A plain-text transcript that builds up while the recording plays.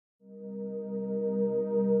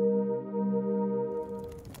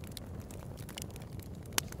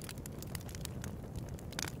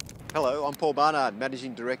Hello, I'm Paul Barnard,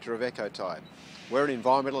 Managing Director of Ecotide. We're an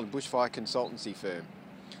environmental and bushfire consultancy firm.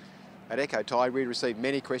 At Ecotide, we receive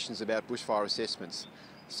many questions about bushfire assessments,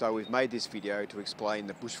 so we've made this video to explain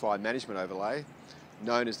the bushfire management overlay,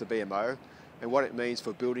 known as the BMO, and what it means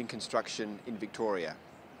for building construction in Victoria.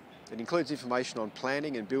 It includes information on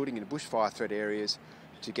planning and building in bushfire threat areas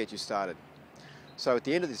to get you started. So at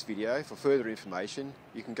the end of this video, for further information,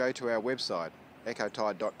 you can go to our website,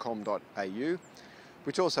 ecotide.com.au,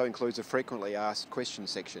 which also includes a frequently asked questions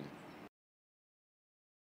section.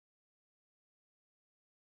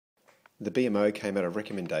 The BMO came out of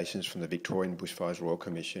recommendations from the Victorian Bushfires Royal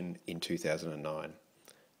Commission in 2009.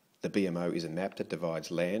 The BMO is a map that divides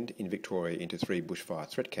land in Victoria into 3 bushfire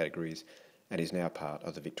threat categories and is now part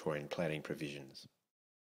of the Victorian planning provisions.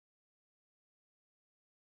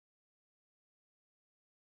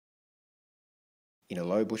 In a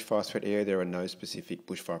low bushfire threat area, there are no specific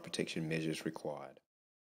bushfire protection measures required.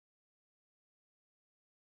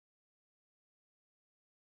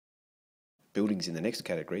 Buildings in the next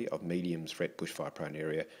category of medium threat bushfire prone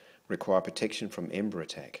area require protection from ember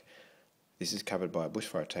attack. This is covered by a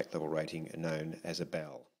bushfire attack level rating known as a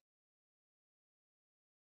BAL.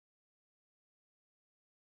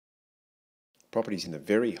 Properties in the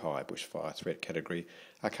very high bushfire threat category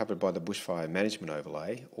are covered by the bushfire management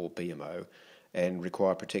overlay, or BMO, and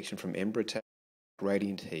require protection from ember attack,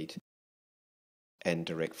 radiant heat, and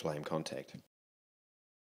direct flame contact.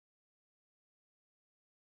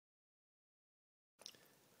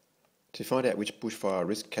 To find out which bushfire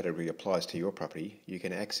risk category applies to your property, you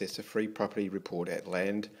can access a free property report at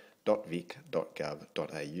land.vic.gov.au.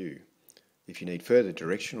 If you need further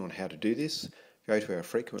direction on how to do this, go to our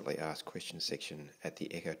frequently asked questions section at the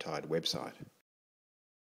Ecotide website.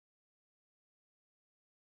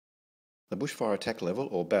 The bushfire attack level,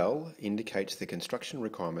 or BAL, indicates the construction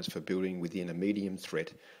requirements for building within a medium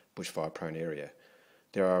threat bushfire prone area.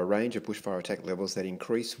 There are a range of bushfire attack levels that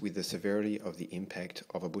increase with the severity of the impact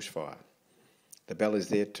of a bushfire. The BAL is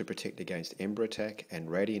there to protect against ember attack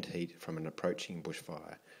and radiant heat from an approaching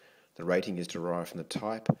bushfire. The rating is derived from the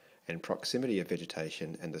type and proximity of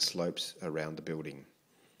vegetation and the slopes around the building.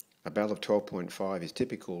 A BAL of 12.5 is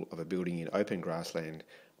typical of a building in open grassland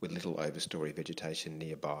with little overstory vegetation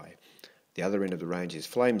nearby. The other end of the range is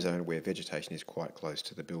flame zone, where vegetation is quite close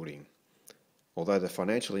to the building. Although the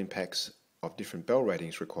financial impacts of different BAL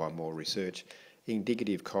ratings require more research,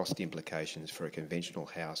 indicative cost implications for a conventional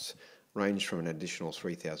house range from an additional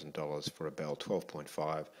 $3,000 for a BAL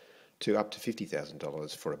 12.5 to up to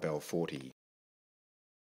 $50,000 for a BAL 40.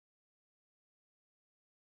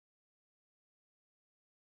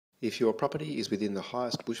 If your property is within the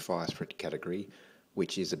highest bushfire threat category,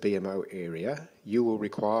 which is a BMO area, you will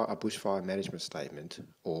require a bushfire management statement,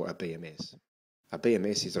 or a BMS. A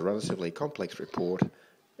BMS is a relatively complex report,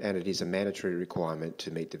 and it is a mandatory requirement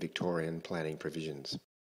to meet the Victorian planning provisions.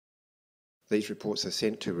 These reports are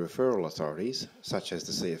sent to referral authorities, such as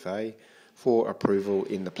the CFA, for approval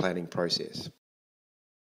in the planning process.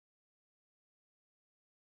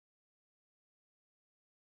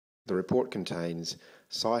 The report contains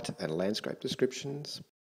site and landscape descriptions,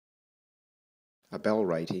 a BAL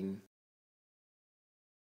rating,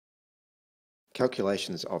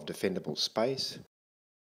 calculations of defendable space,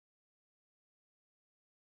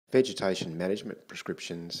 vegetation management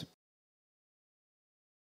prescriptions,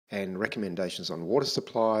 and recommendations on water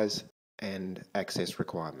supplies and access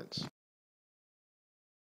requirements.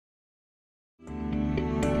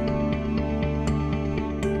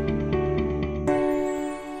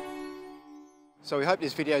 So we hope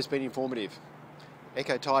this video has been informative.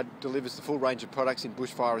 Ecotide delivers the full range of products in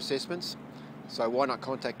bushfire assessments, so why not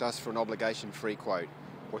contact us for an obligation-free quote,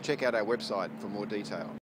 or check out our website for more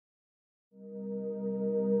detail.